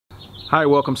Hi,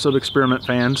 welcome Sub Experiment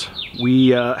fans.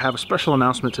 We have a special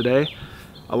announcement today.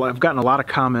 I've gotten a lot of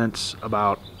comments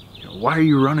about, why are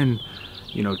you running,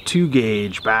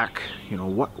 2-gauge back?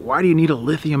 Why do you need a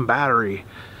lithium battery?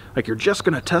 Like, you're just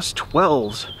gonna test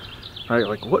 12s, right?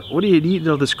 Like, what do you need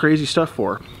all this crazy stuff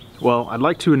for? Well, I'd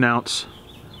like to announce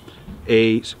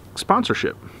a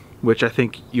sponsorship, which I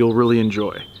think you'll really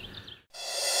enjoy.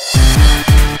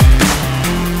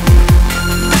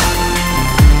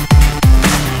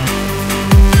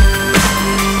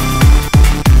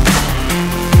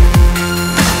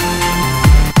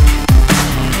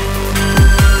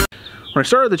 When I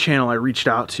started the channel, I reached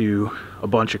out to a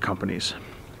bunch of companies,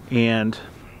 and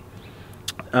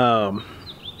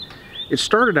it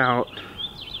started out,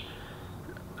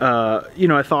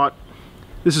 I thought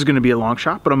this is going to be a long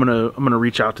shot, but I'm gonna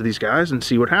reach out to these guys and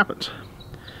see what happens.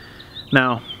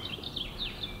 Now,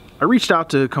 I reached out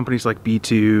to companies like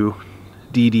B2,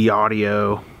 DD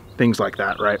Audio, things like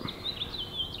that, right?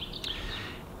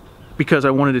 Because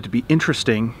I wanted it to be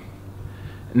interesting,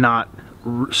 not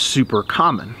super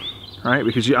common. Right,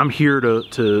 because I'm here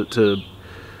to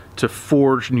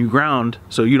forge new ground,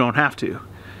 so you don't have to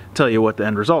tell you what the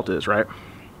end result is, right?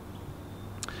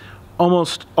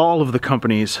 Almost all of the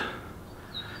companies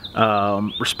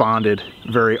responded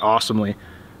very awesomely,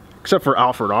 except for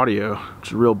Alfred Audio, which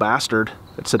is a real bastard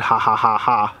that said ha ha ha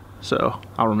ha. So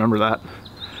I'll remember that.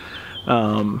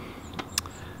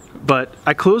 But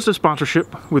I closed a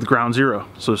sponsorship with Ground Zero.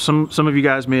 So some of you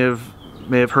guys may have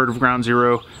heard of Ground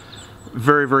Zero.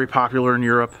 Very, very popular in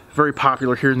Europe, very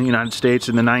popular here in the United States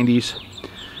in the 90s.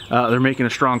 They're making a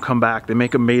strong comeback. They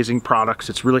make amazing products.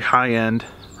 It's really high end,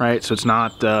 right? So it's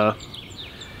not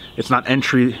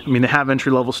entry. I mean, they have entry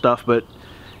level stuff, but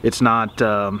it's not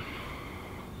an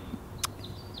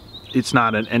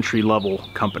entry level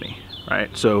company, right?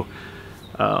 So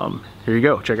here you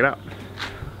go. Check it out.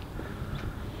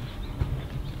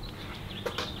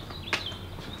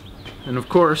 And of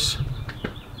course,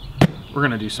 we're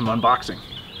gonna do some unboxing.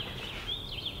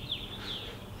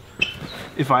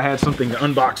 If I had something to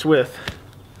unbox with,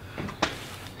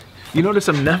 you notice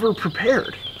I'm never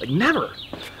prepared, like never.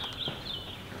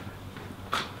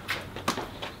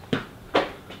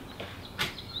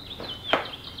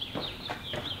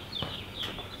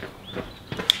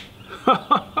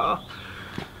 All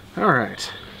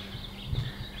right.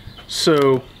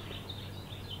 So,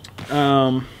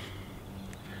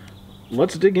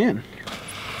 let's dig in.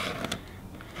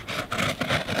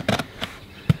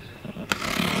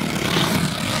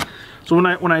 So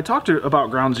when I talk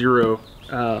about Ground Zero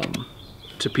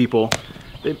to people,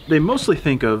 they mostly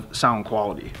think of sound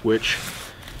quality, which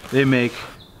they make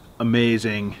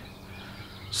amazing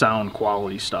sound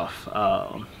quality stuff.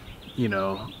 On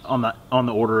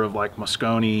the order of like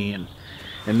Mosconi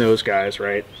and those guys,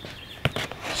 right?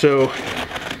 So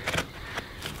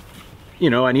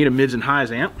I need a mids and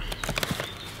highs amp.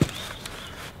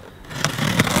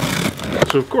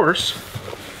 So of course,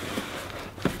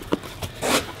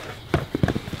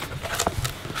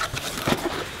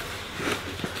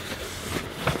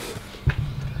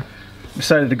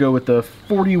 decided to go with the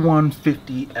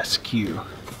 4150 SQ,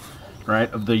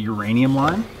 right, of the uranium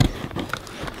line.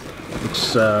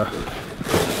 It's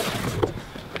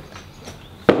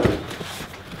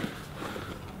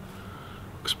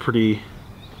looks pretty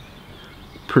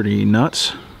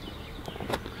nuts.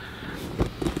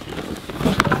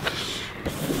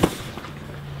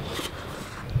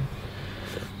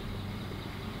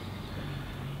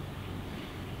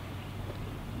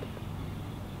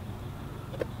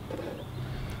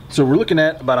 So we're looking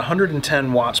at about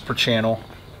 110 watts per channel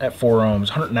at 4 ohms,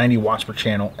 190 watts per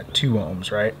channel at 2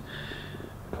 ohms, right?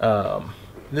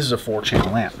 This is a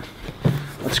 4-channel amp.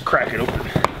 Let's crack it open,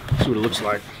 see what it looks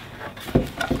like.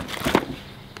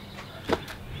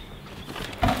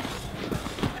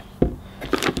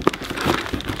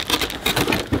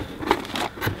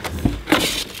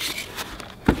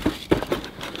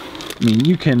 I mean,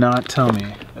 you cannot tell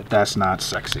me that that's not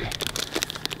sexy.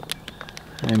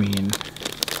 I mean,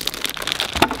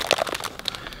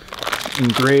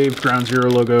 engraved Ground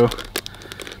Zero logo,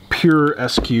 pure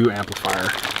SQ amplifier.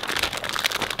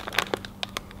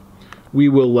 We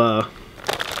will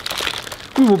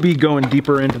be going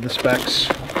deeper into the specs,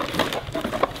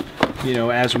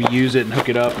 as we use it and hook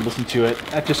it up and listen to it.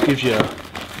 That just gives you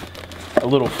a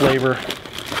little flavor.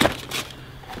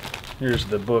 Here's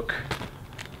the book.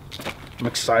 I'm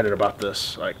excited about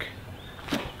this. Like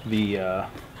I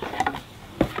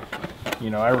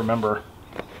remember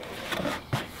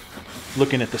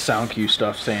looking at the SoundQ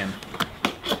stuff saying,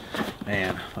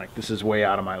 man, like this is way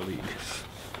out of my league.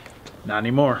 Not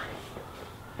anymore.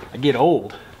 I get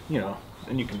old,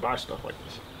 then you can buy stuff like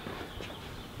this.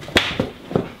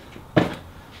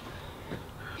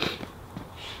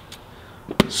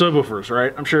 Subwoofers,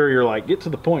 right? I'm sure you're like, get to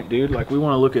the point, dude. Like, we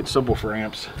want to look at subwoofer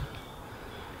amps.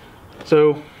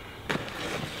 So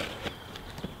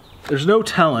there's no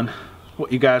telling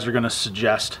what you guys are going to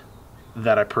suggest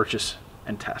that I purchase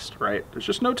and test, right? There's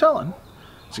just no telling.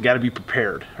 So you got to be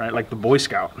prepared, right? Like the Boy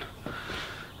Scout.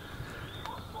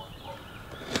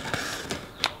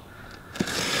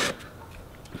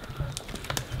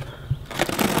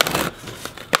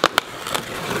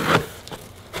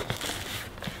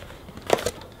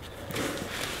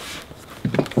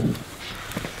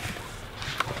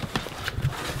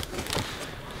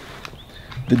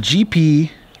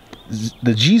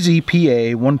 The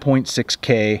GZPA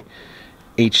 1.6K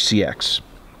HCX.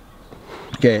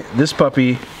 Okay, this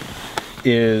puppy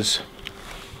is,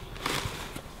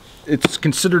 it's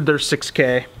considered their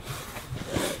 6K.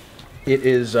 It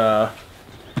is,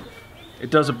 it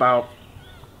does about,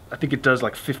 I think it does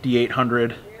like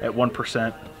 5,800 at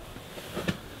 1%.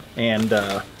 And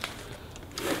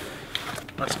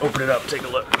let's open it up, take a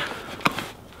look.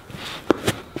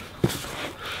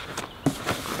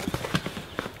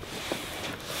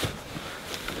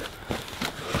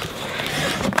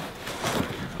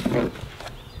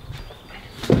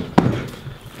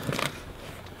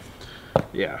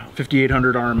 Yeah,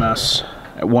 5,800 RMS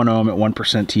at 1 ohm at 1%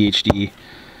 THD.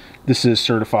 This is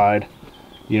certified.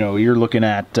 You know, you're looking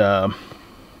at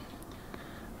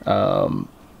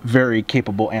very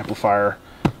capable amplifier,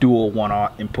 dual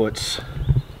 1-aught inputs,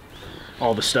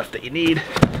 all the stuff that you need.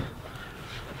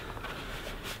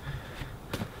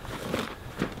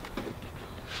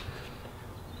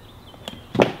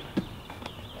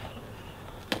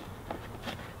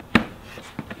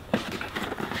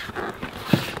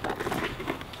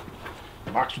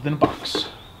 Box within a box.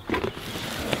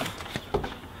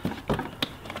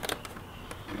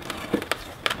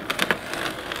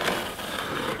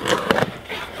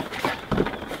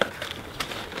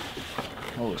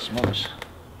 Holy smokes.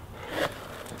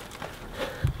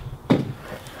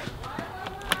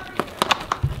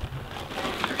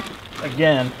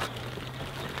 Again,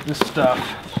 this stuff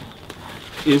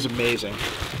is amazing.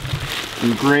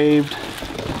 Engraved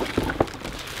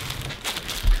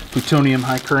plutonium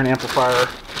high current amplifier.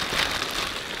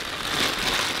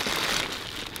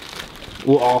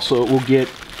 We'll get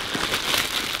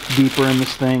deeper in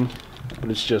this thing, but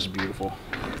it's just beautiful.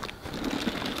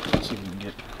 Let's see if we can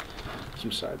get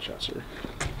some side shots here.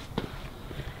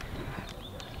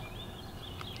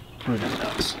 Pretty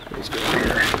nuts. Let's go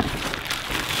here.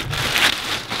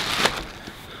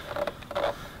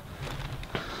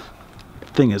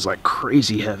 Thing is like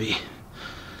crazy heavy.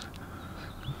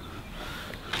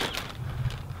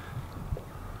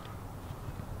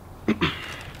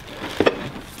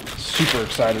 Super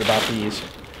excited about these.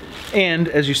 And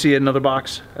as you see, another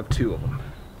box of 2 of them.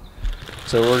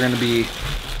 So we're gonna be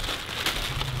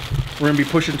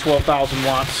pushing 12,000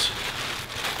 watts.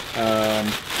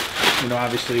 You know,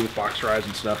 obviously with box rise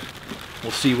and stuff,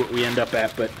 we'll see what we end up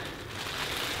at, but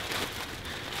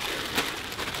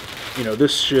you know,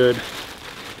 this should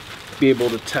be able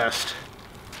to test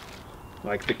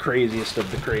like the craziest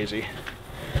of the crazy.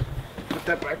 Put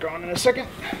that back on in a second.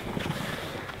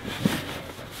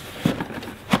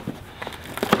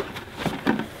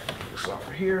 This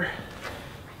over here.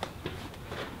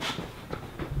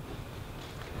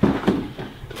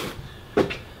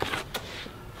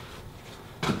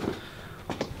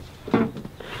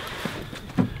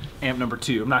 Amp number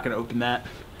 2. I'm not going to open that.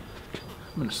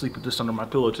 I'm going to sleep with this under my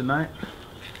pillow tonight.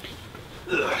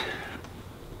 Ugh.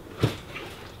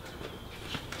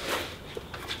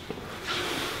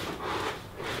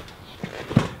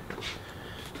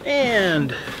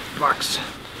 And box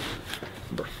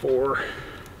number 4.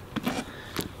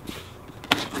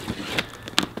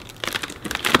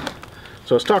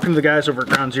 So I was talking to the guys over at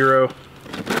Ground Zero,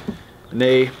 and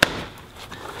they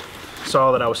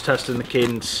saw that I was testing the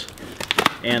Cadence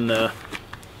and the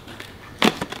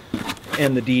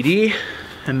DD,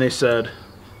 and they said,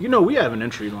 you know, we have an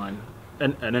entry level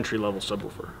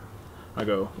subwoofer. I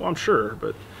go, well, I'm sure,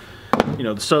 but you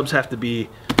know, the subs have to be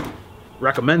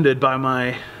recommended by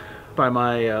my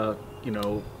you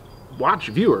know, watch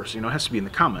viewers. You know, it has to be in the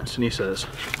comments. And he says,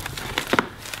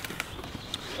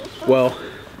 well,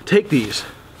 take these,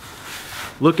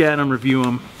 look at them, review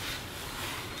them,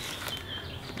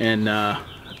 and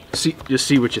just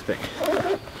see what you think.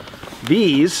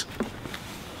 These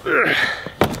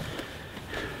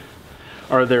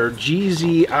are their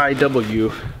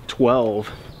GZIW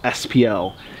 12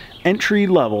 SPL, entry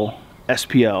level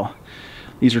SPL.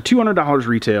 These are $200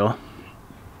 retail.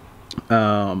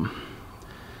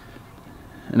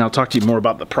 and I'll talk to you more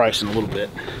about the price in a little bit.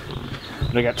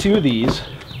 But I got 2 of these.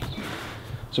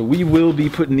 So we will be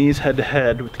putting these head to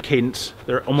head with the Cadence.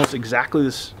 They're almost exactly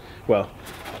this, well,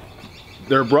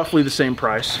 they're roughly the same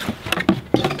price.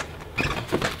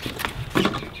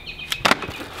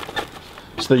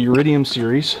 It's the Iridium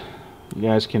series. You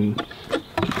guys can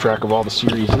keep track of all the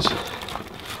series.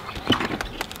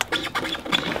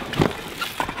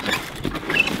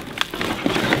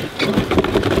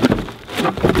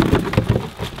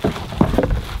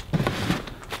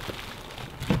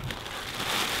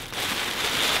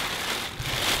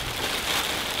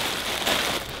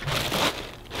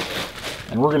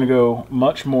 And we're going to go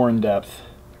much more in depth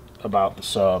about the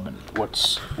sub and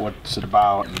what's it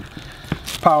about, and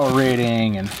power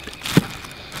rating and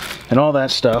all that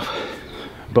stuff.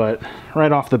 But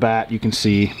right off the bat, you can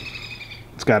see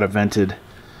it's got a vented,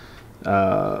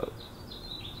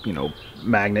 you know,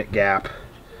 magnet gap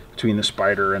between the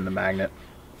spider and the magnet.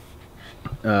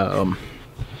 You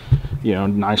know,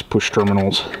 nice push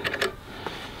terminals.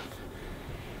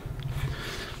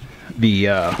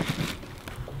 The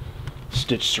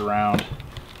stitched surround.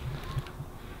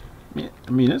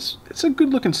 I mean, it's a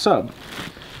good looking sub.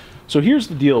 So here's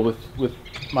the deal with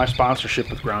my sponsorship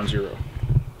with Ground Zero.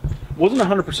 It wasn't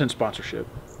 100% sponsorship,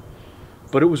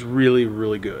 but it was really,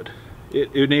 really good.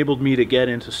 It enabled me to get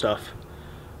into stuff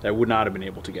that I would not have been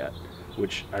able to get,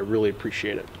 which I really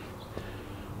appreciate it.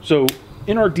 So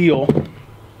in our deal,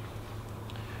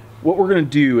 what we're going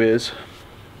to do is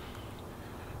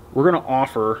we're going to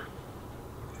offer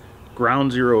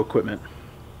Ground Zero equipment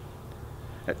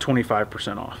at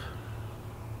 25% off.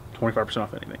 25%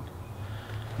 off anything.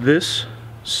 This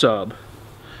sub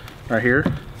right here,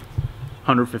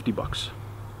 150 bucks.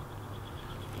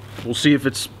 We'll see if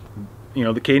it's, you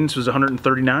know, the Cadence was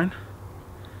 139.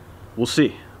 We'll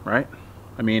see, right?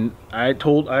 I mean,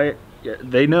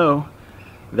 they know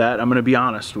that I'm going to be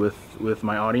honest with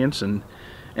my audience, and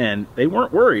they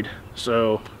weren't worried.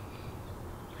 So,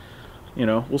 you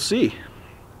know, we'll see.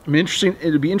 I mean,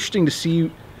 it'll be interesting to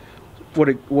see how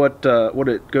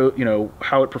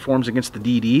it performs against the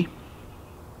DD.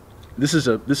 This is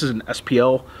an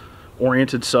SPL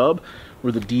oriented sub,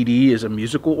 where the DD is a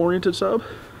musical oriented sub.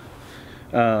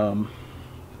 So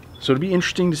it'll be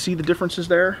interesting to see the differences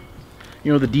there.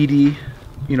 You know, the DD,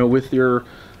 you know, with your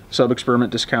sub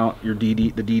experiment discount,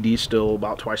 the DD is still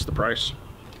about twice the price,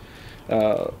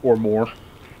 or more.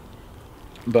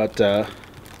 But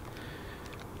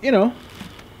you know,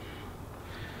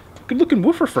 good looking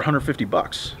woofer for 150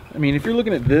 bucks. I mean, if you're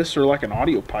looking at this or like an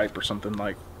audio pipe or something,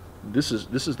 like this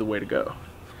is the way to go.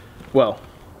 Well,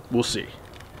 we'll see.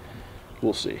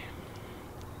 We'll see.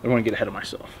 I don't want to get ahead of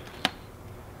myself.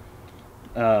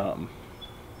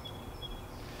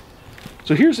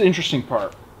 So here's the interesting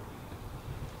part.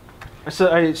 I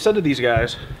said to these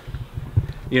guys,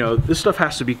 you know, this stuff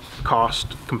has to be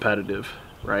cost competitive,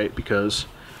 right? Because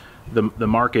the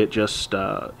market just,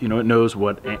 you know,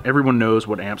 everyone knows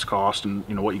what amps cost, and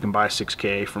you know what you can buy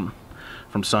 6K from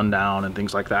Sundown and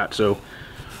things like that. So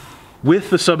with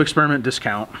the sub experiment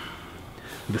discount,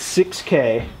 the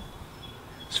 6K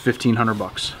is 1,500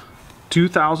 bucks.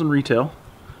 2,000 retail,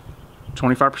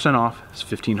 25% off is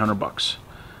 1,500 bucks.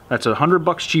 That's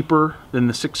 $100 cheaper than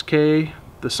the 6K,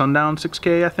 the Sundown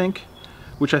 6K, I think,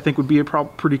 which I think would be a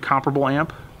pretty comparable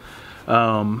amp.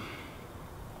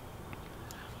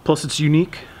 Plus it's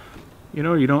unique. You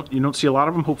know, you don't see a lot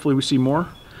of them. Hopefully we see more.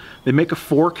 They make a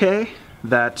 4K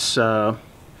that's I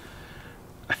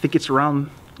think it's around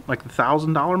like the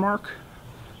 $1,000 mark.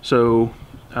 So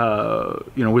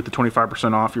you know, with the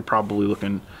 25% off, you're probably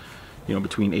looking, you know,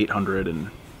 between 800 and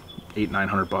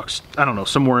 900 bucks. I don't know,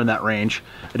 somewhere in that range.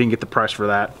 I didn't get the price for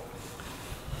that.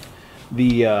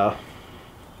 The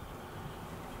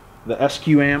SQ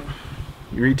amp,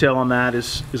 your retail on that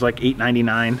is like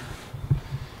 $899.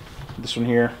 This one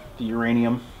here, the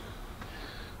Uranium.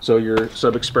 So your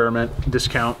sub experiment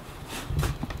discount.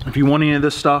 If you want any of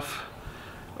this stuff,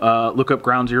 look up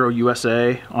Ground Zero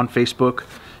USA on Facebook.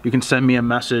 You can send me a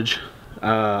message.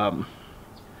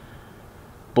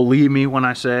 Believe me when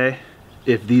I say,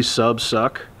 if these subs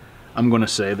suck, I'm gonna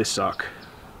say they suck.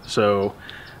 So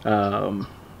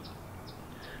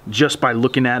just by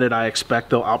looking at it, I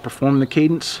expect they'll outperform the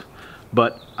Cadence,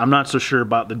 but I'm not so sure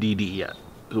about the DD yet.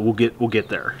 We'll get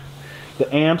there.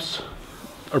 The amps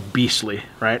are beastly,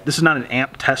 right? This is not an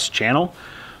amp test channel,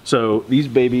 so these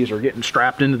babies are getting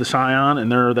strapped into the Scion,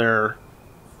 and they're there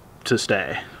to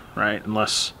stay, right?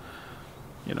 Unless,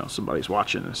 you know, somebody's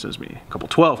watching and sends me a couple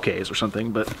 12Ks or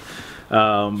something. But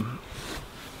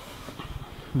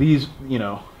these, you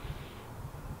know,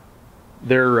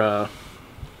 they're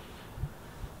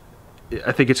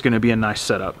I think it's going to be a nice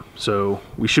setup. So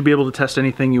we should be able to test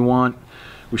anything you want.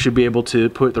 We should be able to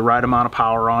put the right amount of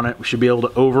power on it. We should be able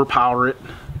to overpower it,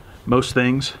 most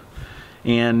things,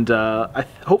 and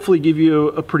hopefully give you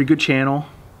a pretty good channel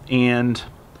and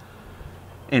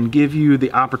give you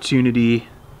the opportunity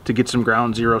to get some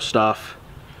Ground Zero stuff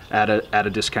at a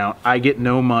discount. I get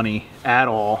no money at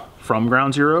all from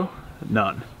Ground Zero,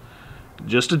 none.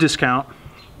 Just a discount,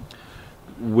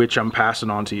 which I'm passing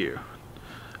on to you.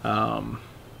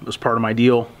 It was part of my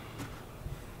deal.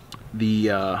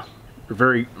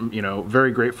 Very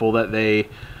grateful that they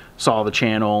saw the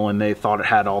channel and they thought it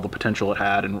had all the potential it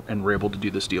had, and were able to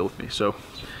do this deal with me. So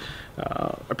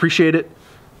appreciate it.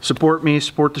 Support me,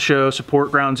 support the show, support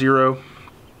Ground Zero.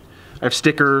 I have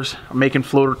stickers, I'm making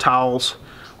floater towels,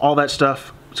 all that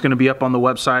stuff. It's going to be up on the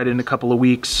website in a couple of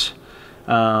weeks.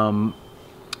 Look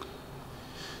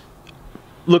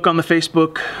on the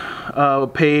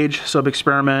Facebook page, Sub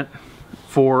Experiment,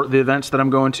 for the events that I'm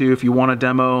going to. If you want a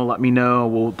demo, let me know.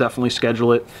 We'll definitely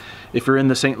schedule it. If you're in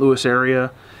the St. Louis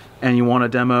area and you want a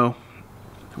demo,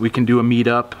 we can do a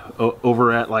meetup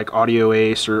over at like Audio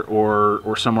Ace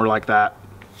or somewhere like that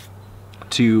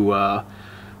to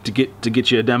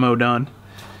get you a demo done.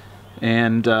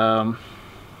 And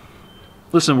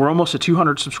listen, we're almost at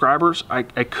 200 subscribers. I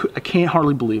can't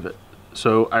hardly believe it.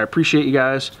 So I appreciate you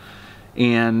guys,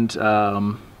 and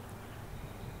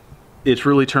it's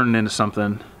really turning into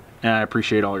something, and I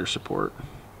appreciate all your support.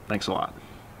 Thanks a lot.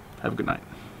 Have a good night.